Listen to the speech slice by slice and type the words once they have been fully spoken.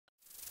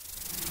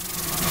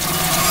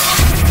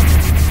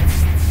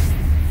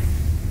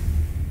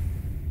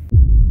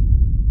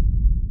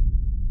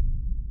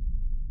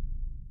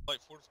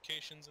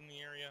formations in the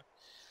area.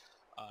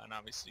 And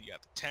obviously you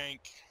got the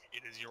tank.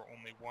 It is your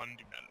only one.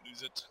 Do not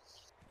lose it.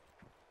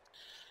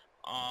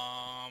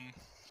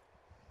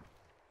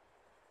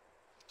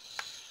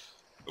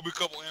 There'll be a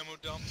couple ammo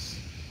dumps,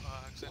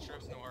 etc.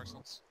 No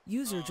arsenals.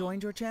 User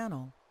joined your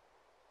channel.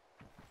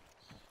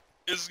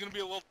 This is going to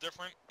be a little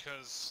different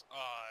because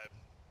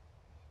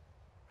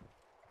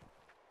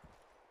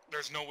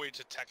there's no way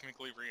to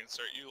technically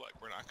reinsert you. Like,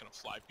 we're not going to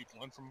fly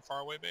people in from a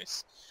faraway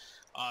base.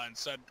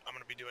 Instead, I'm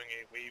going to be doing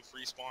a wave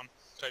respawn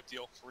type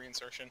deal for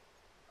reinsertion.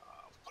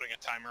 Putting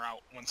a timer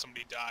out. When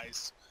somebody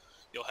dies,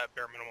 you'll have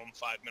bare minimum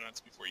 5 minutes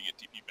before you get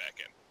DP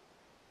back in.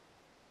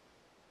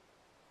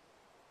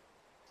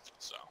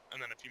 So,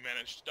 and then if you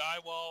manage to die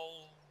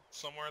while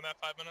somewhere in that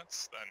 5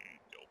 minutes, then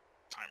you'll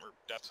timer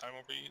death time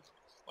will be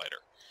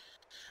later.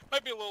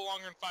 Might be a little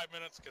longer than 5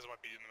 minutes because it might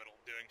be in the middle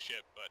of doing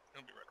shit, but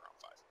it'll be right around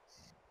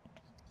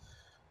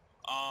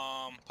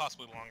 5.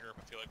 Possibly longer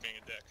if I feel like being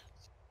a dick.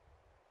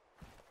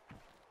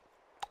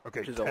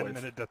 Okay,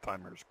 10-minute death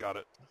timers. Got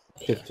it.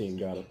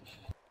 15, got it.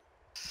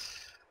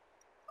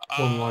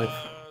 Not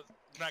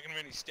gonna be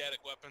any static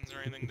weapons or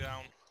anything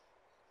down.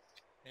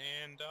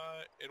 And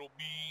it'll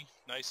be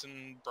nice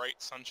and bright,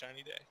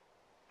 sunshiny day.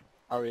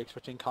 Are we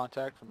expecting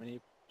contact from any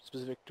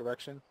specific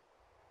direction?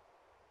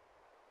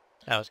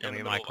 That was gonna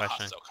be my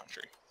question.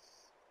 Country.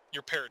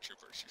 You're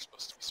paratroopers. You're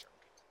supposed to be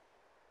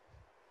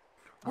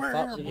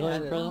surrounded.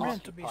 We're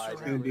meant to be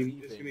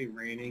surrounded. It's gonna be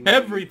raining.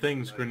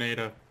 Everything's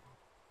Grenada.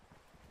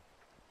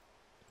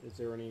 Is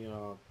there any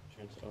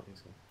chance of talking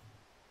stuff?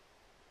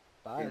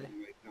 Bye.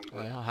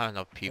 Well, I don't have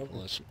enough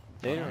people. It's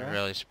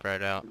really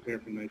spread out. Prepare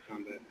for night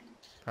combat.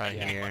 Right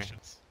here.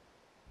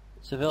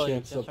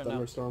 Civilians. Chance of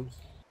thunderstorms.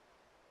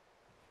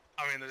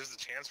 I mean, there's a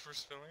chance for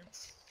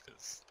civilians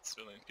because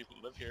civilian people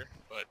live here,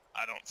 but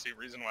I don't see a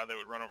reason why they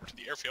would run over to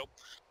the airfield.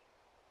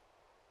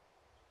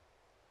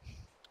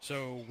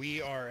 So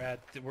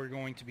we're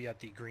going to be at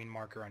the green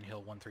marker on Hill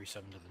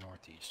 137 to the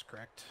northeast,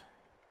 correct?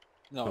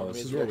 No,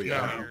 this is where we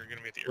are. You're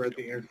gonna be at the We're airfield. at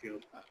the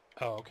airfield.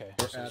 Oh, okay.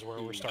 This is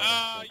where we're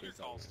starting. Your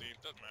call, Steve.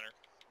 Doesn't matter.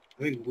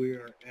 I think we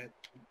are at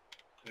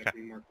that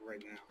green marker right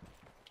now.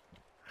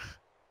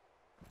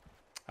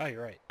 Oh,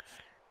 you're right.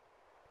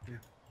 Yeah.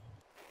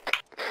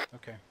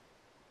 Okay.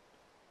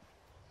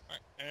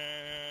 Alright,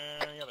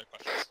 any other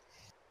questions?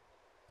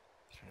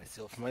 Trying to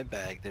steal from my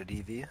bag there,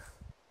 DV.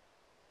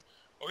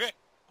 Okay,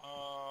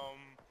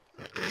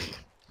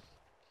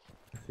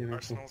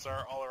 arsenals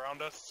are all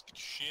around us.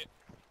 Shit.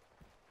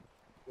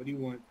 What do you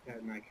want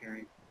Pat and I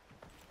carrying?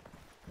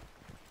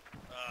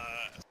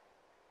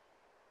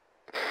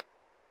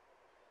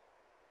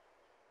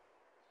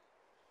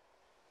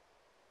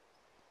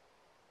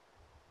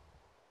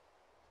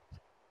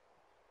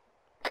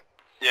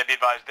 Yeah, be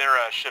advised,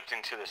 they're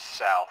shifting to the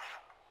south.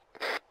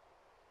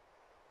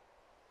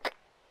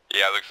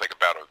 Yeah, it looks like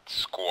about a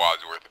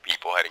squad's worth of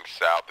people heading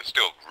south. They're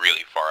still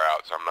really far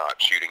out, so I'm not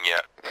shooting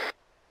yet.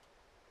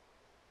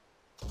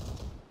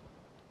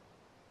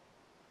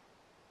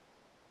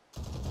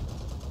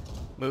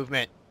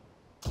 Movement.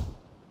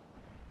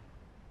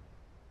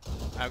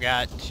 I've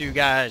got 2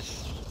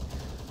 guys.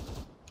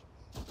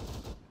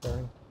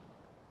 Bearing?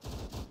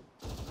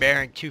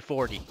 Bearing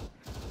 240.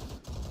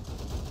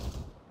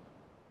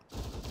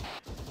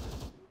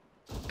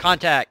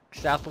 Contact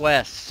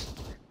southwest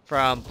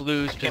from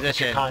Blue's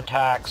position.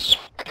 Contacts.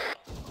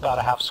 About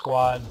a half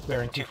squad,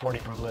 bearing 240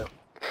 from Blue.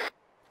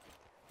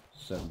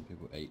 7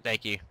 people, 8.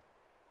 Thank you.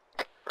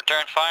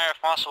 Return fire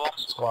if possible.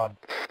 Squad.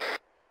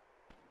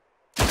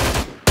 Be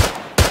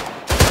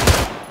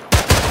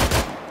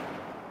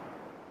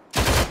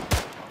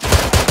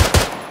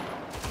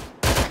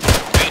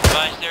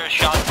advised, there is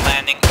shot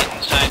landing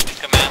inside the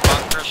command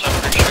bunker, so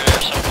I'm pretty sure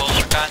there's some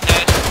closer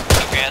contacts.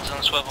 Keep your heads on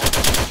the swivel.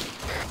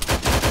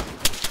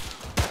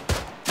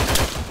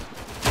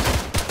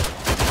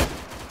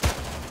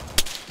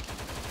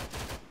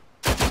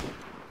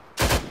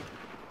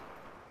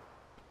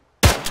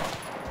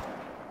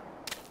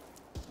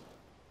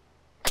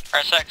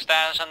 RSEC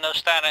status and no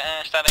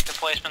static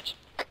displacements.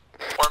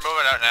 We're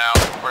moving out now.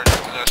 We're going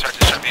to start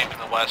distributing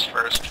from the west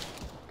first.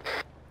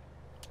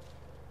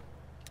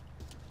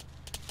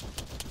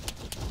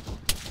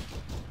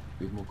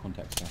 We have more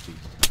contacts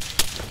southeast.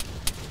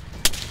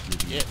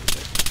 Yep.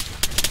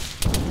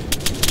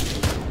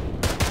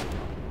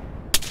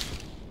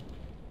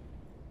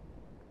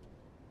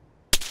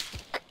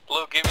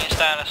 Blue, give me a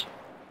status.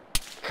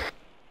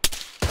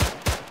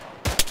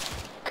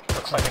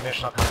 Looks like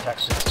additional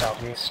contacts to the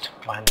southeast,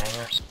 behind the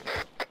hangars.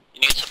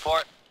 You need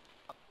support?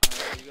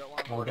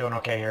 We're doing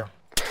okay here.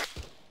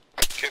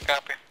 Good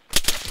copy.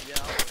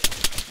 Yeah.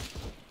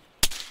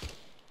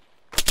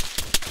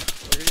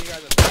 We're gonna you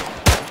guys a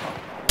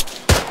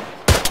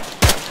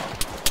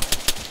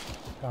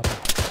Copy.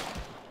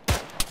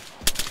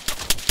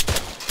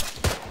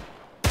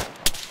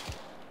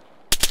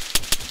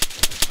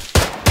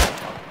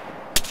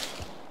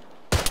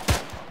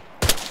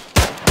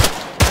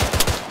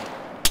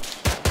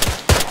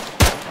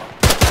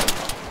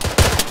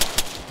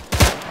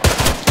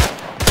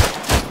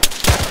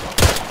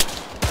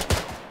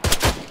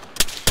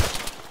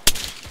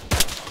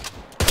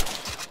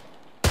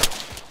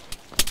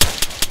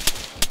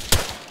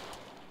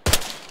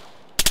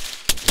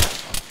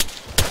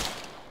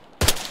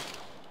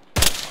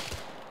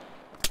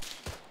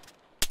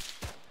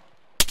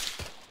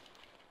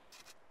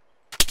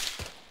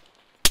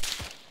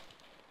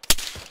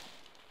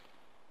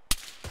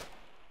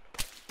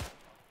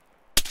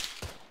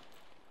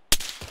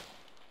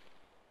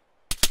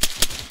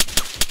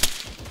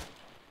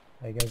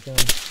 you guys doing?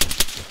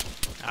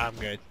 I'm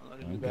good. Not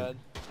too bad.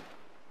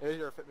 Here's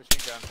your fit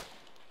machine gun.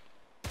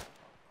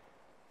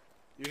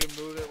 You can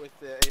move it with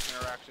the ace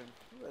interaction.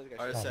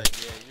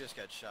 RSAC, yeah, you just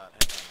got shot.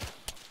 Hang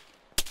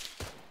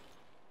on.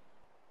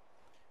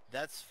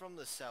 That's from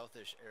the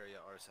southish area,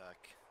 RSAC.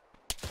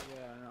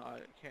 Yeah, no, I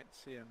can't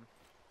see him.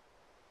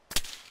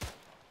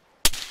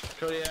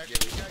 Kodiak, you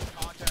got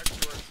contact to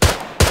RSAC.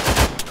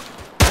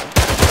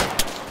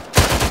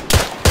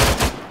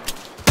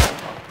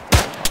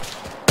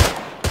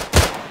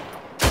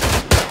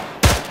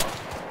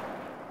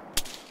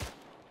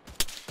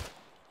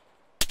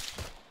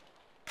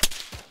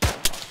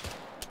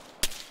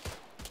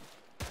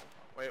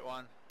 Wait,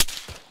 one.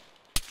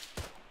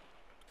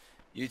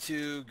 You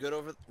two good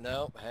over...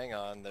 No, hang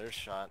on, there's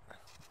shot.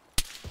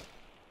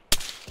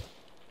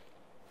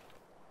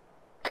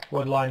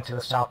 Wood line to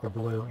the south of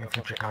blue,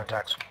 infantry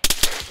contacts.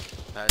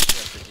 Patching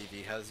up the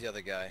DV. How's the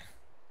other guy?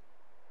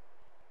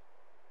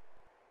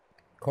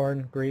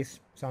 Corn,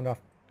 grease, sound off.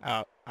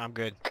 I'm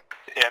good.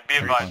 Yeah, be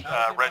advised,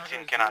 red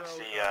team cannot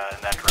see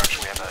in that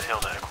direction. We have a hill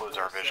that occludes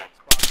our vision.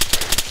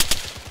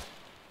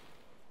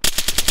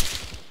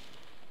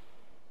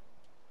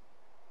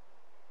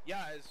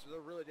 Yeah,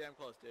 they're really damn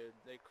close, dude.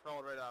 They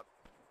crawled right up.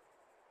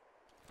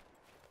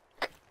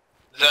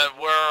 Zed,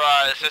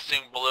 we're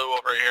assisting Blue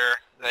over here.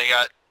 They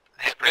got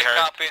hit pretty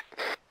hard. Copy.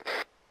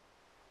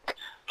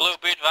 Blue,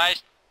 be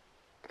advised.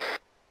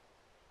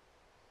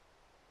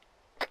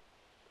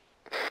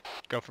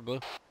 Go for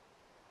Blue.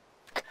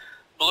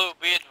 Blue,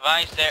 be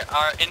advised there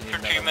are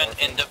infantrymen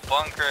in the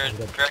bunker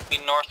directly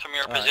north from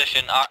your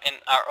position. In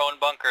our own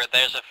bunker,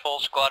 there's a full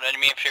squad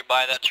enemy infantry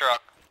by that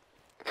truck.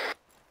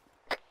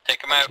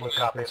 Take them out. Blue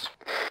copies.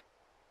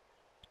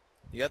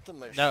 You got the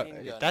machine No,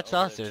 gun that's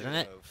over us, there isn't too,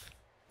 it? Move.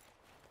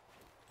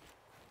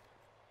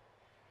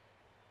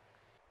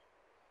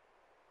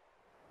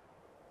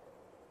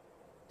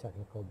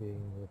 Technical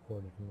being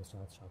reported from the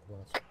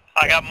south-southwest.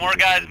 I got more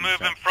guys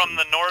moving from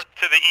the north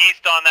to the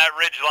east on that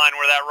ridge line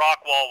where that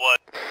rock wall was.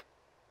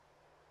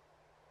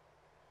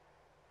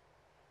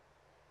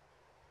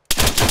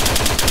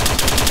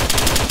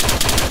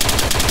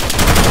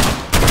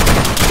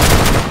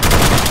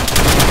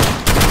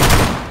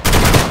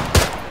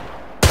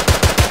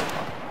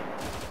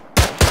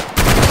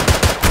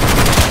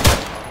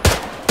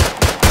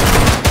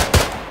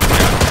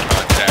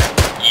 Contact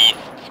east,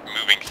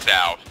 moving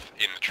south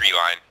in the tree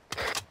line.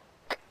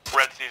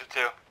 Red sees it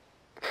too.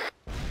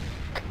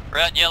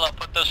 Red, yellow,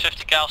 put those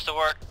 50 cals to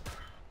work.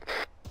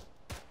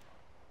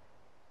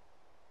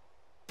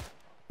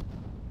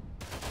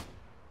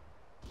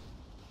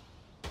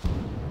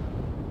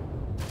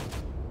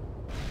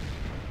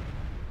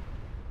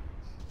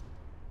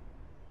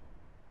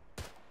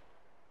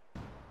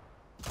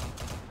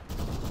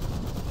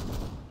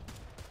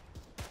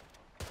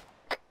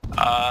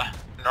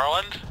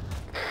 Norland?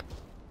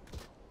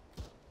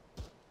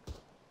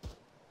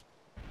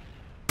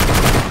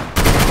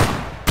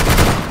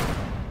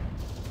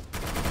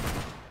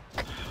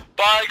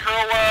 Bye,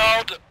 Curl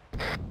World!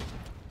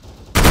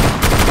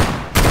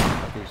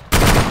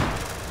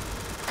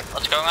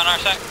 What's going on,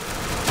 RSAC?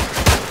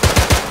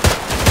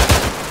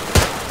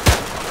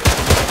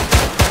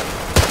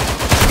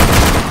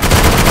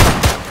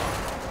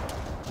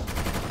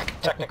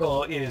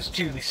 Technical is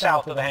to the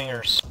south of the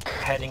hangars,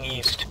 heading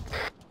east.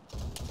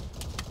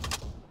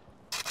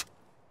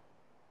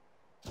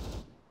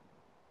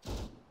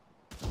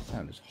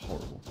 Sound is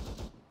horrible.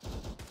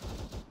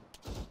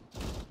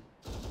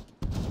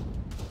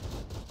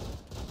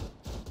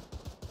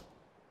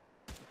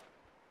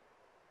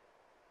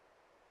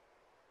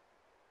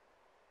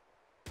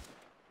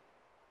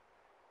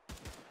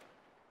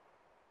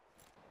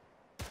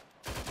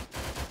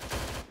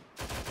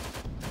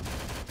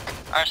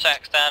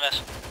 RSAC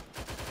status.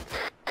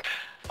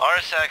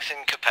 RSAC's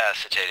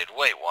incapacitated.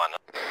 Wait, one.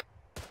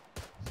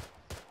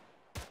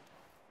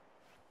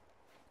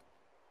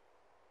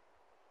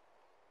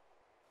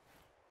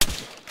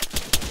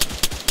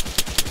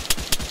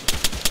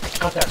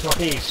 Contacts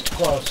northeast,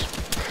 close.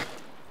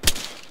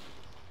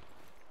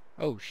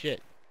 Oh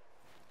shit.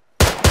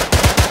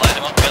 Light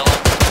him up, yellow.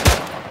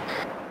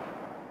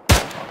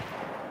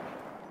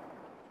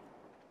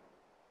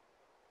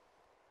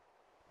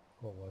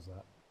 What was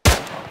that?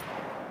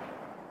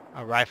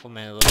 A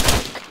rifleman a little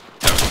bit.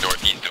 That was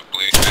northeast of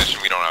Blue's position.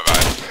 We don't have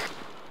eyes.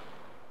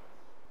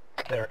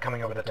 They're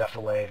coming over the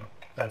defilade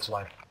fence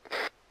line.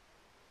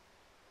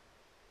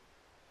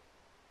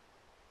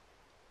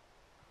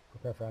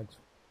 Prepare frags.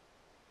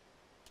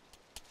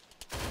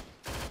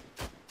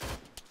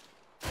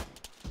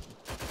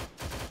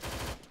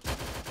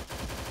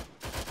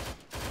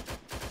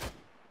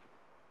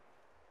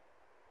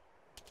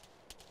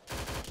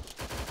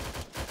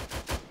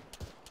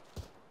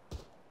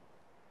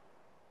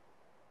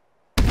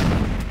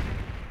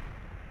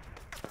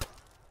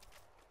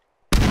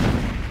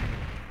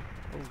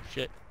 Oh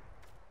shit.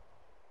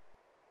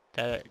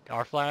 That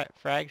our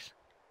frags?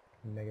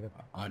 Negative.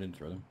 I didn't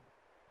throw them.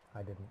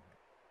 I didn't.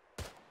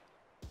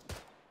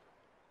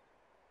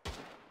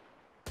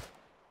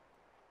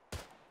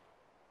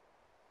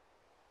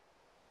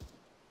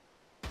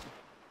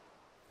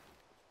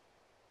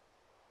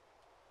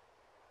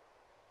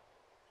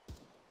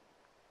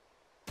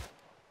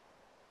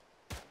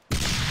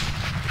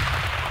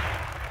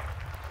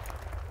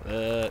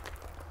 Okay.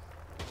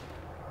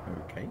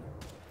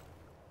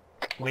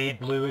 Lead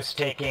blue is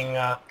taking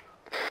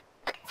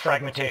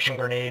fragmentation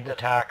grenade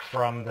attack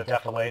from the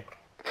defilade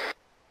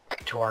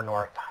to our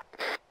north.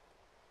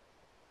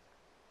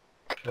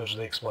 Those are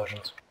the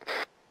explosions.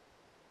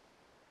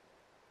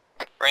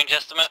 Range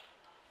estimate?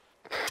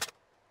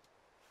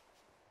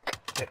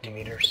 50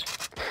 meters.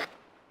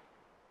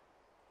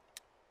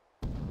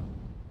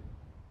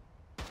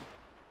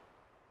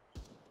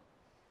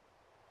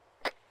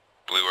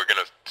 Blue, we're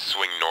gonna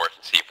swing north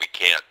and see if we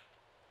can't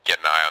get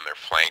an eye on their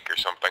flank or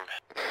something.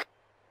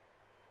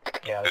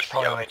 Yeah, there's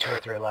probably only 2 or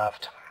 3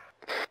 left.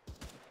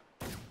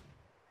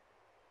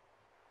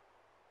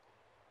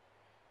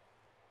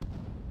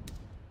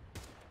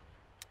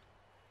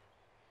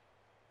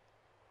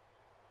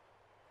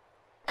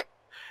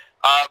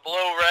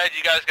 Below red,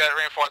 you guys got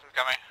reinforcements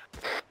coming.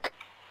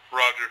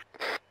 Roger.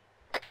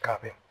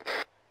 Copy.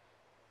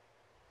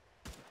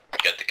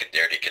 Got the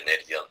dirty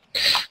Canadian.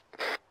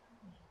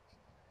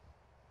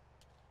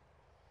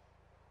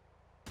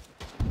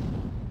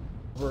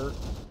 Over.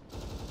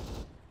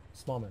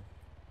 Smallman.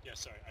 Yes,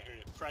 sorry, I hear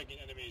you.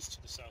 Fragment enemies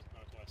to the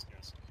south-northwest,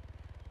 yes.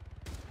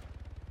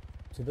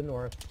 To the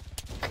north.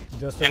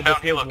 Just over Inbound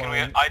the helo, field can we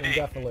line, ID? in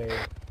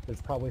defilade.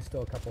 There's probably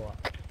still a couple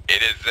up.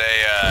 It is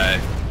a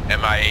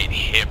MI8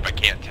 HIP. I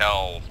can't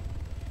tell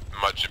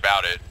much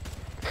about it.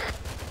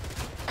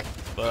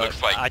 But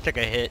looks like I took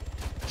a hit.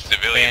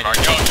 Civilian mark.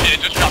 Oh shit,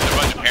 it just dropped a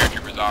bunch of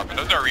paratroopers off. And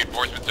those are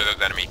reinforcements to those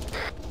enemy.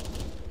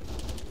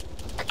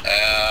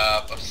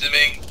 I'm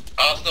assuming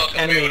Arsenal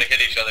can be able to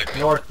hit each other.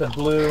 North of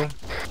blue.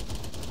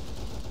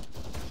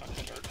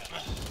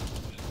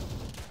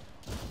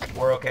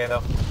 We're okay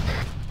though.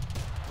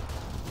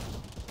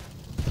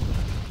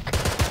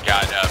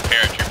 Got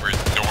paratroopers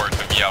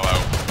north of yellow.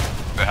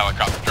 The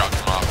helicopter dropped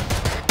them off.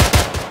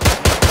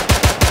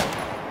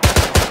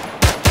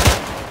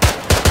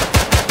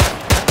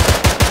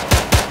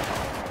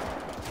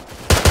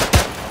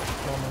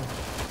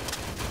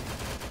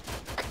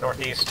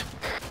 Northeast.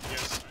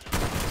 Yes,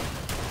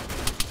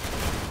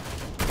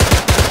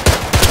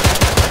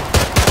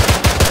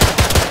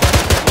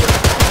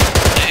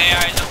 The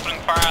AI is opening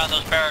fire on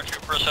those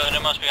paratroopers, so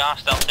they must be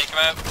hostile. Take them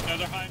out. no,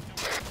 they're high.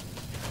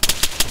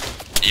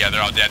 Yeah,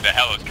 they're all dead. The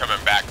heli's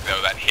coming back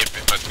though. That HIP,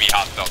 it must be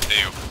hostile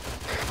too.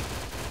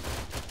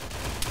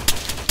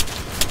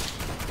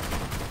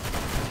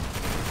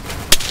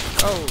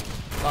 Oh,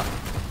 fuck.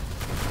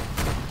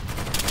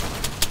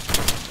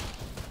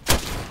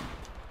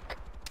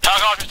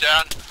 Helicopter's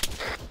down.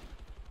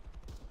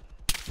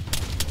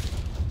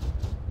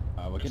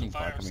 We're getting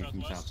fire fire coming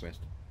from southwest. southwest.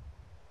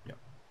 Yep.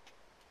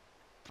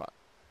 Fuck.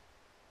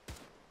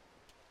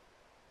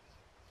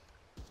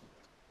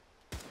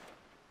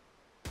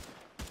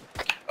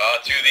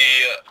 To the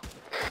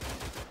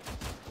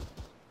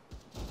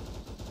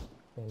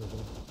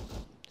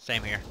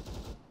Same here.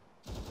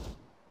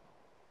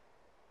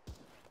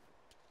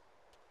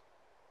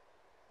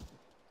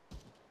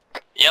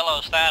 Yellow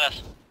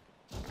status.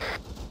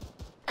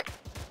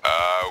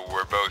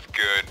 We're both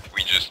good.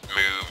 We just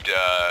moved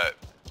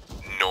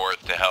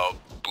north to help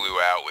Blue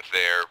out with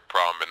their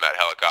problem in that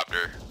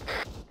helicopter.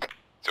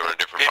 So we're in a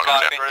different bunker now.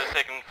 Helicopter is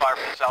taking fire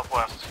from the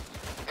southwest.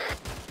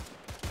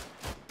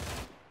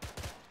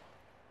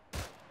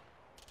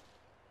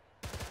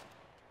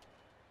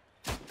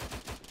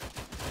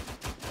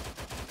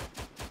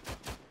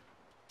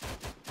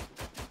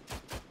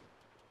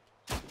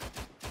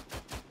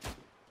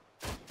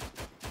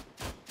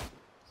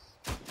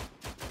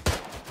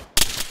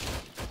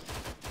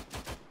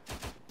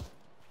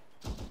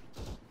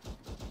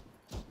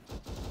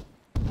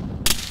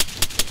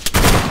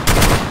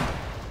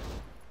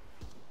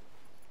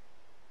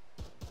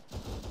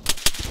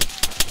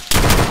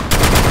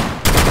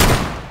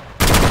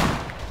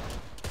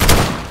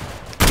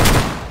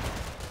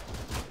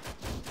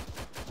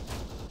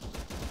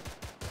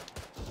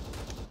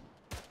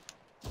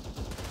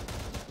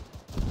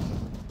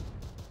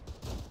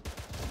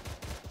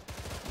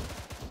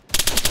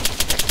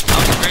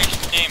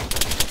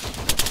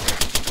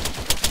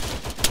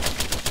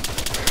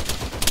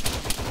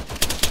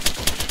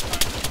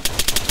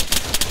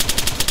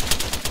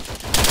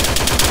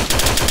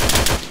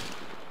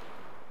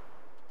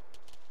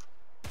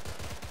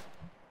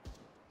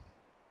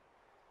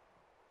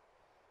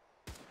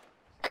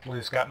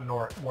 Blue's got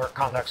more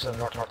contacts in the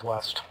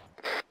north-northwest.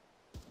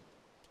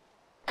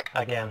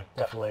 Again,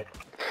 defilade.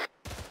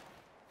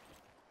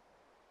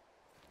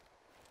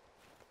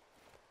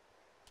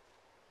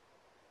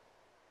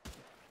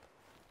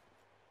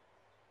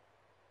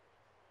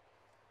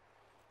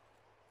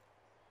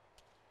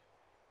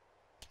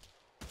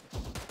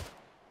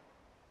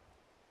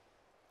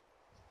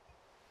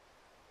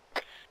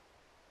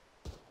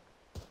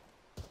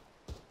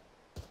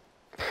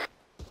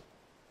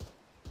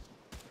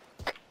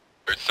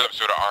 There's some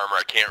sort of armor.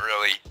 I can't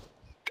really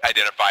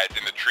identify. It's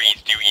in the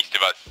trees due east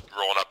of us,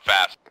 rolling up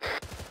fast.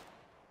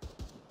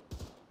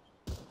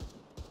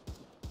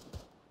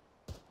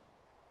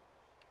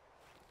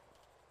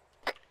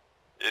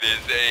 It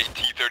is a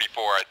T-34,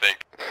 I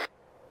think.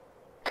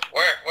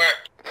 Where?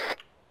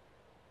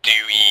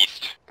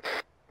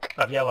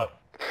 Of yellow.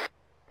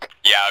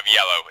 Yeah, of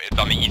yellow. It's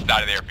on the east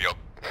side of the airfield.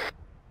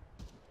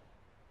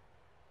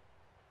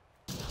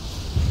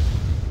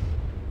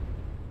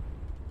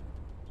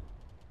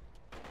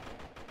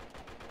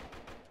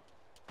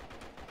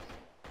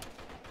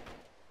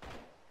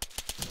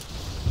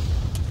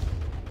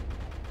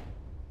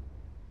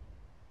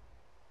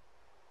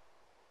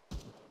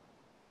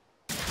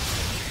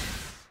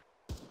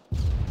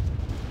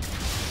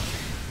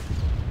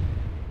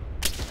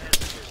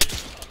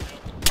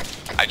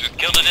 I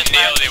just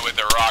nailed it with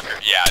a rocker.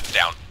 Yeah, it's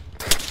down.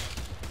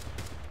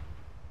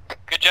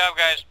 Good job,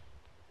 guys.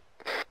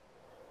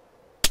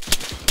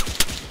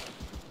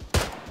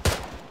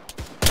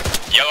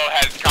 Yellow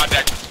has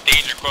contact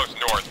danger close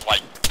north,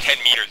 like 10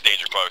 meters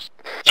danger close.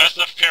 There's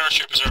the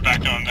paratroopers are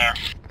back on there.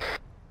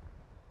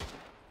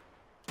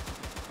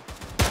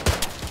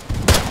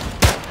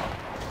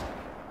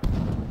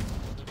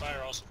 The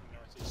fire also from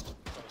northeast.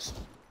 Close.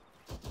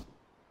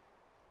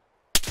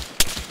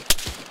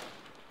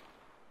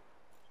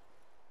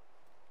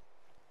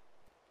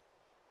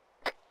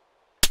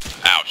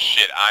 Oh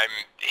shit, I'm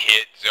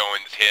hit,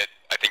 Zone's hit.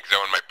 I think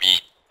Zone might be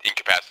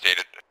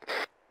incapacitated.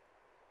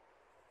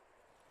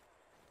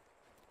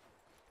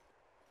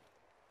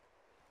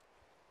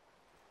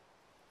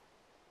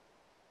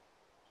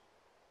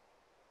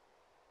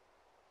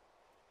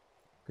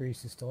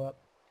 Grease is still up.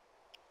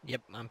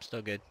 Yep, I'm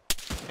still good.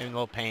 In a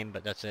little pain,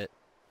 but that's it.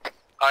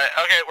 Alright,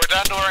 okay, we're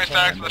done ordering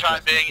stacks for the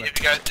time being. If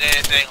you guys need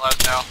anything, let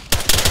us know.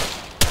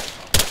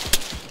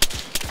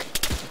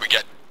 We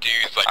get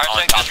dudes like Our on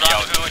tank top is of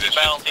Yellow's rendezvous with your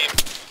battle position.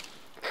 team.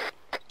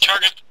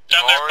 Target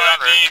down there by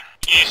the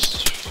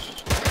east.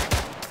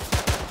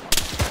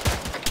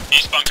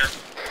 East bunker.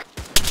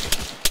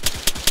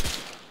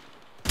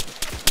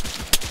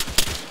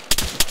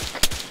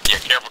 Yeah,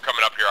 careful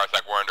coming up here, I was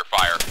like, we're under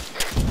fire.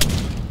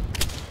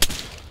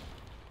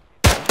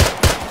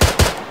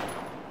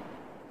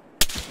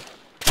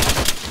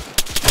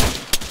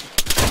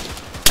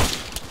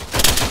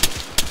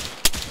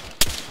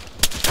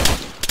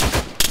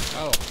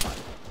 Oh, fuck.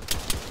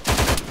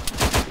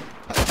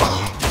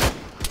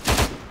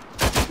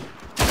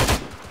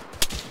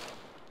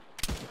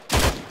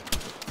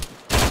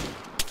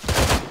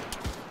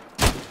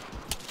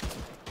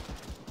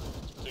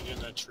 Dig in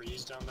the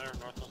trees down there,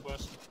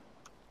 north-northwest.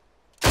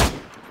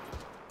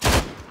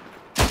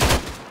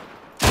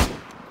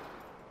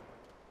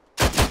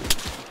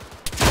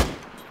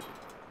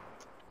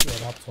 Yeah,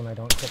 that's when I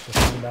don't check the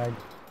sandbag.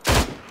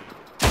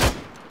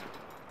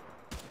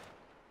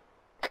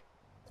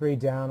 3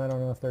 down, I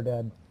don't know if they're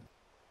dead.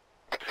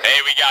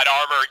 Hey, we got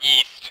armor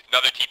east,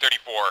 another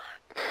T-34.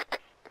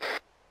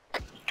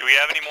 Do we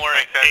have any more?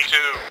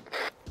 Two.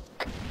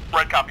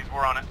 Red copies,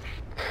 we're on it.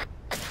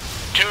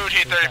 2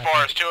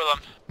 T-34s, 2 of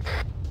them.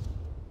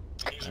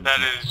 That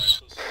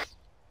is...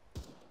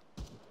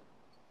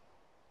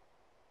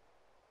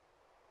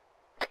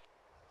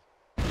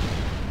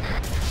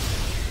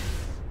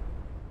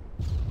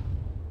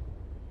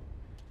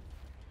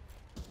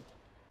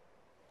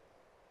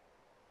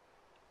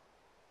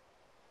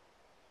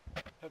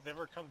 Have they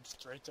ever come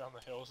straight down the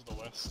hill to the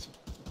west?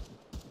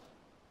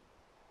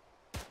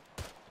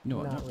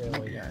 No, Not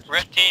really.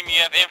 Red team,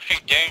 you have infantry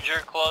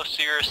danger close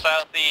to your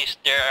southeast.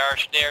 They are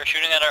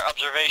shooting at our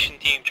observation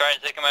team, trying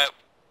to take them out.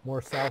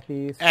 More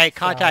southeast. Hey,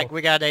 contact, south.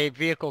 we got a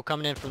vehicle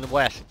coming in from the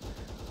west.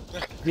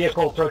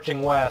 Vehicle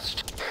approaching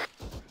west.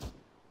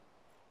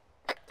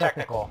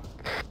 Technical.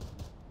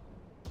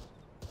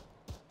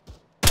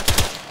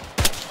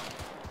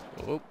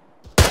 Oop.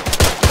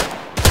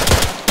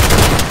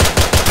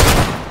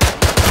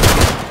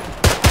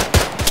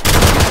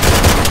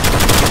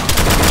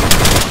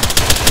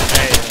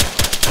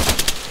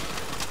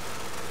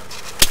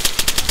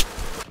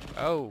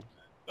 Oh.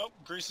 Oh,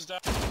 Grease is down.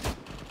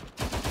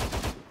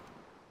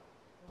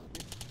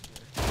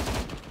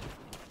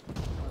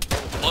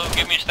 Blue,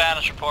 give me a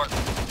status report.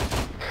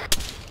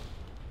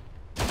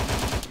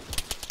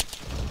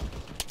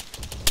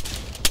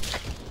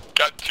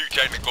 Got 2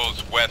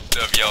 technicals west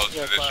of Yellow's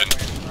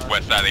position,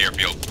 west side of the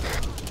airfield.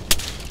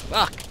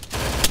 Fuck.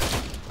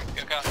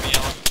 Good copy,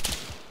 Yellow.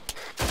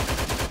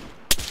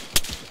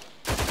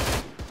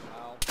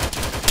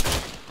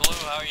 Blue,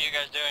 how are you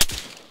guys doing?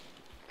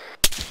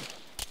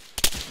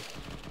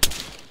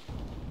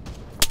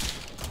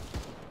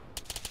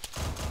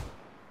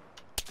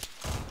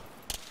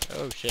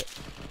 Oh shit.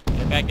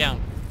 Get back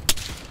down.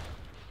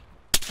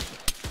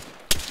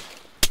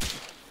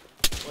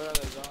 Where are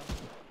they, Zon?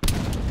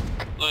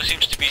 Blue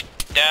seems to be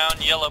down.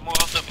 Yellow, move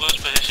up to Blue's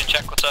position,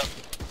 check what's up.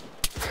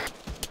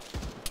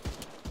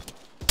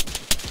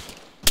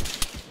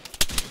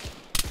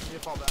 You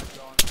fall back,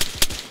 Zon.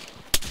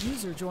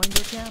 User joined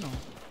your channel.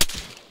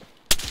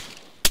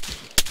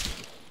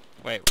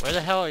 Wait, where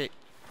the hell are you?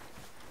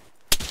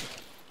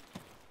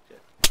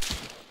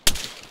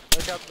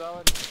 Wake up,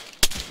 Zon.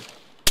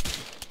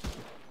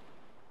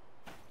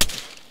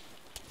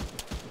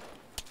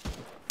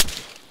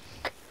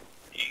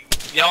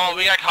 Y'all,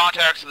 we got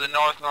contacts to the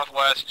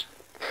north-northwest.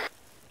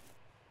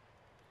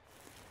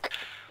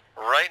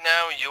 Right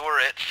now, you're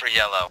it for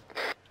yellow.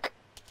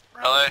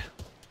 Really?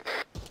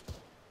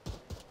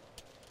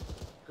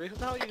 Grace, what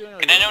the hell are you doing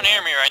over Can anyone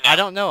hear me right now? I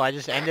don't know.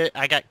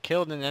 I got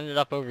killed and ended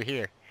up over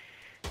here.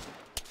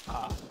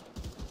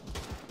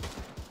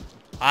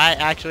 I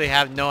actually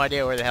have no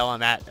idea where the hell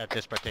I'm at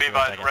this particular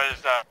second.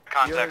 Res,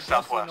 contact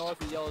southwest.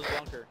 North of Yellow's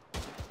bunker.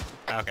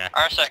 Okay.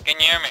 Arsec, can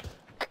you hear me?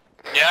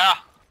 Yeah.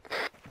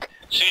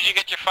 As soon as you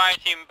get your fire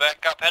team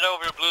back up, head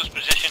over to Blue's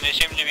position. They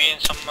seem to be in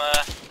some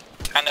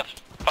kind of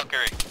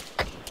fuckery.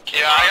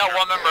 Yeah, I got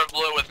one member of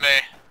Blue with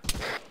me.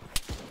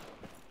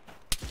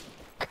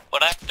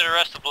 What happened to the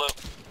rest of Blue?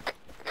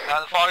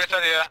 Not the foggiest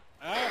idea.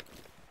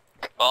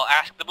 Well,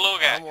 ask the Blue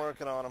guy. I'm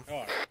working on him.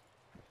 Oh,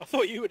 I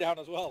thought you were down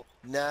as well.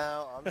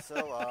 No, I'm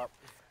still up.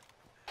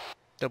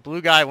 The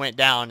blue guy went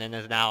down and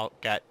is now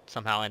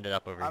somehow ended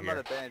up over I'm here. out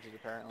of bandages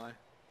apparently.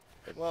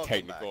 Well,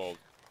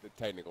 the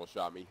technical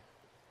shot me.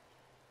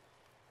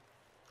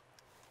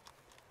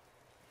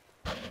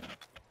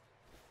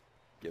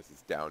 Guess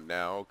it's down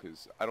now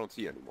because I don't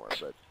see anymore.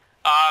 But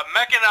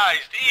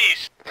Mechanized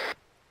east.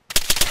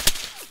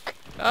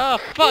 Oh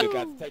fuck! We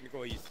got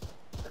technical east.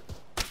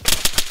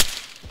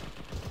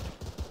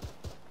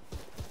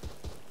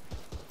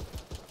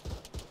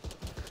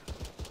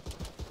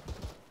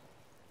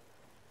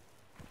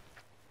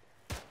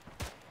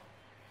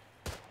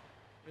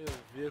 There's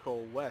a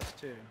vehicle west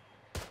too.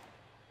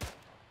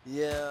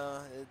 Yeah,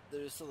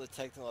 there's still a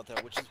technical out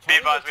there, which is Be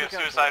probably advised, we have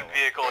suicide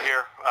vehicle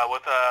here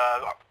with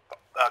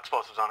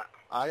explosives on it.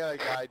 I got a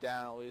guy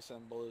down at least in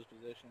Blue's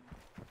position.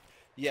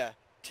 Yeah,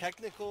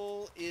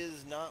 technical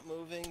is not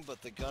moving,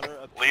 but the gunner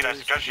appears Lead, I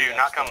suggest you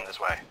not come this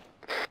way.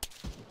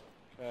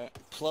 Okay.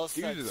 Plus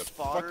These that are the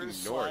spotter fucking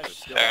slash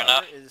north. Fair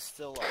enough. is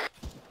still up.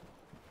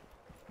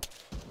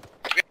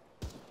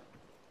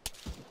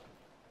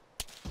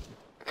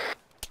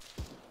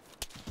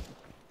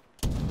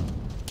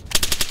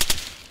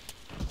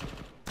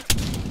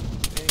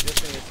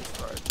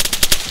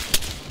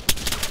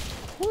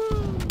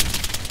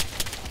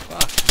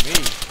 Fuck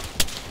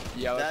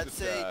me. Yeah,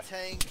 That's a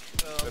tank.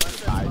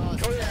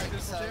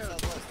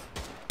 Southwest.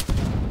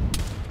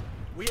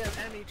 We have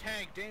enemy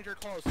tank, danger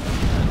close.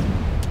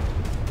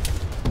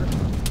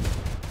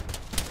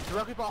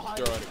 Directly behind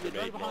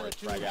the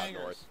two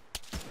hangars.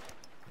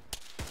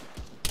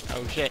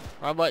 Oh shit!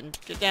 Wrong button.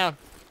 Get down.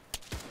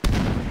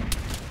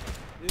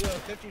 Either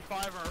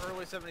 55 or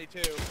early 72.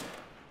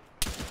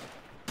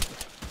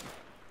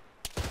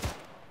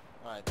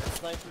 Alright, the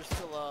sniper's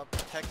still up.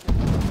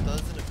 Technical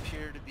doesn't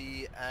appear to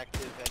be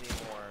active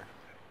anymore.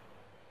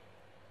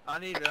 I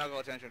need medical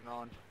attention,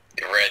 Roland.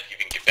 Red, you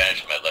can get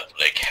bandaged my left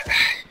leg.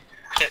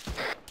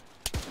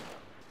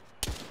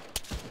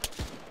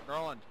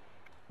 Roland.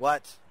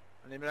 What?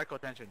 I need medical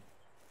attention.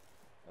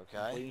 Okay.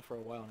 I'm bleeding for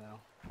a while now.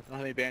 I don't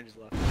have any bandages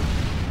left.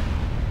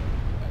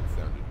 That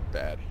sounded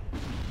bad.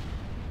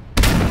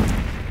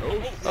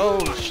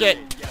 Oh shit!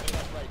 Yeah,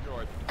 that's right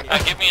north.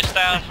 Give me a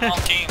style from all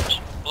teams.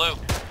 Blue.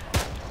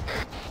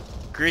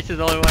 Grease is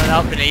the only one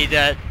up and he's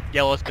at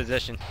Yellow's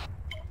position.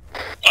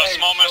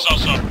 Small miss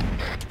also.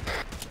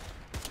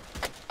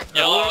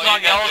 Yellow's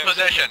on Yellow's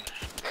position.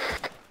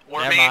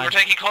 We're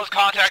taking close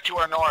contact to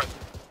our north.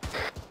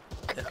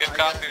 Good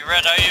copy.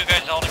 Red, how are you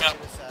guys holding up?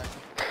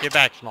 Get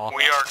back, Small.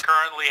 We are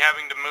currently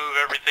having to move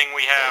everything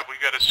we have.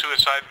 We've got a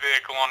suicide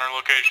vehicle on our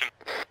location.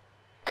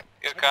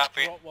 Good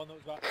copy. One that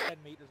was about 10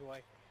 meters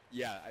away.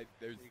 Yeah,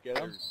 there's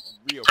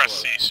real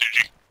Press close. C,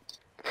 Suji.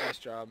 Nice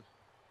job.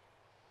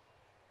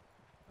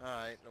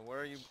 Alright, now where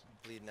are you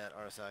bleeding at,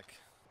 Arsec?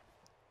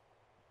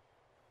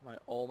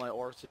 All my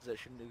orifices that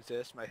shouldn't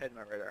exist, my head and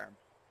my right arm.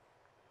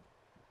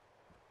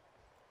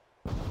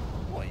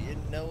 What, you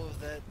didn't know of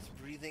that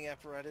breathing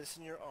apparatus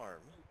in your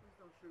arm?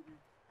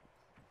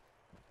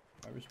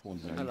 I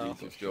respawned Hello. there.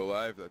 You're still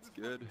alive, that's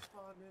good.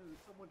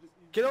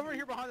 Get over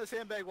here behind the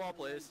sandbag wall,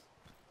 please.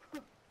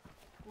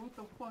 What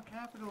the fuck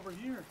happened over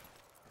here?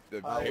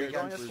 The We're air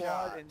going to troopers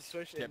squad and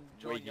switch and kept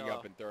join waking y'all.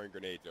 up and throwing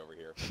grenades over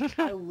here.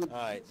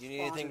 Alright, do you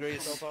need anything,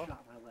 Grace?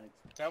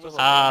 That was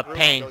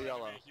pain. You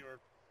were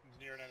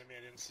near an enemy.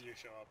 I didn't see you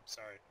show up.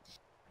 Sorry.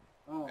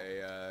 Oh.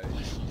 Hey,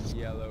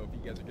 Yellow,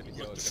 if you guys are good to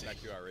go, let's get back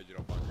to our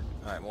original bunker.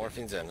 Alright,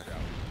 morphine's in.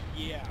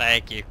 Yeah.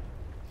 Thank you.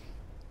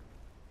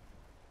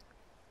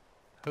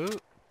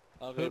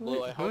 Okay,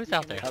 Blue, I hope who's you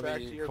out can there? make it back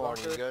to your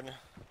bunker. Good?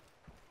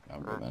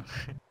 I'm good, man.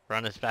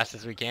 Run as fast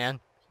as we can.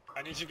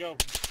 I need to go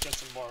get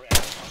some more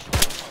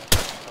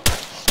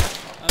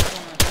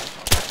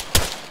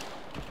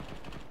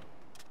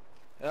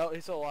Oh,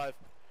 he's still alive.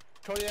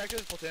 Cody,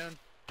 active platoon.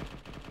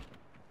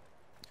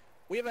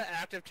 We have an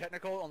active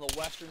technical on the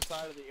western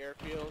side of the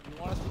airfield. You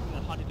want us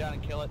to hunt it down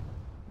and kill it?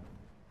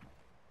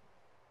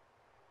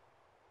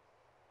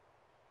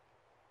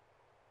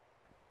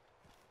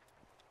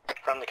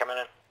 Friendly coming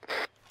in.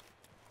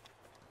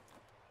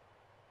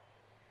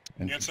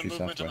 You got some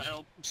movement on the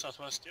hill,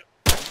 southwest, yep.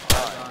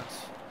 Alright.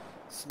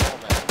 Small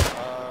man.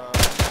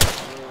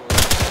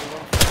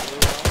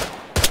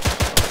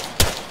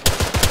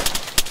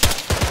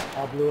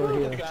 All blue are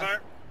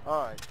here.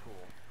 Alright,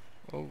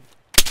 cool. Oh.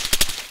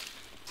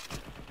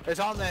 It's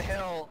on the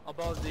hill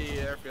above the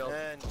airfield.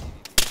 And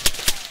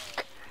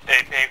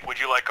Hey, Pink, would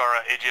you like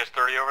our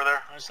AGS-30 over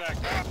there? I sack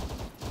that.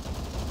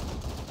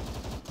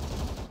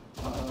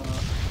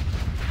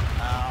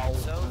 Ow.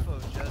 Sofo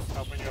just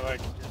helping your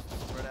leg.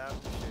 Just spread out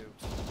and shoot.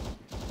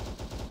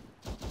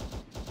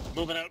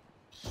 Moving out.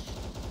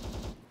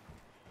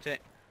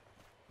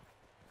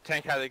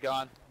 Tank, how they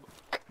gone?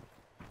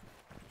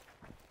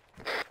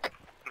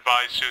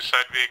 Advise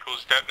suicide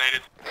vehicles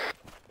detonated.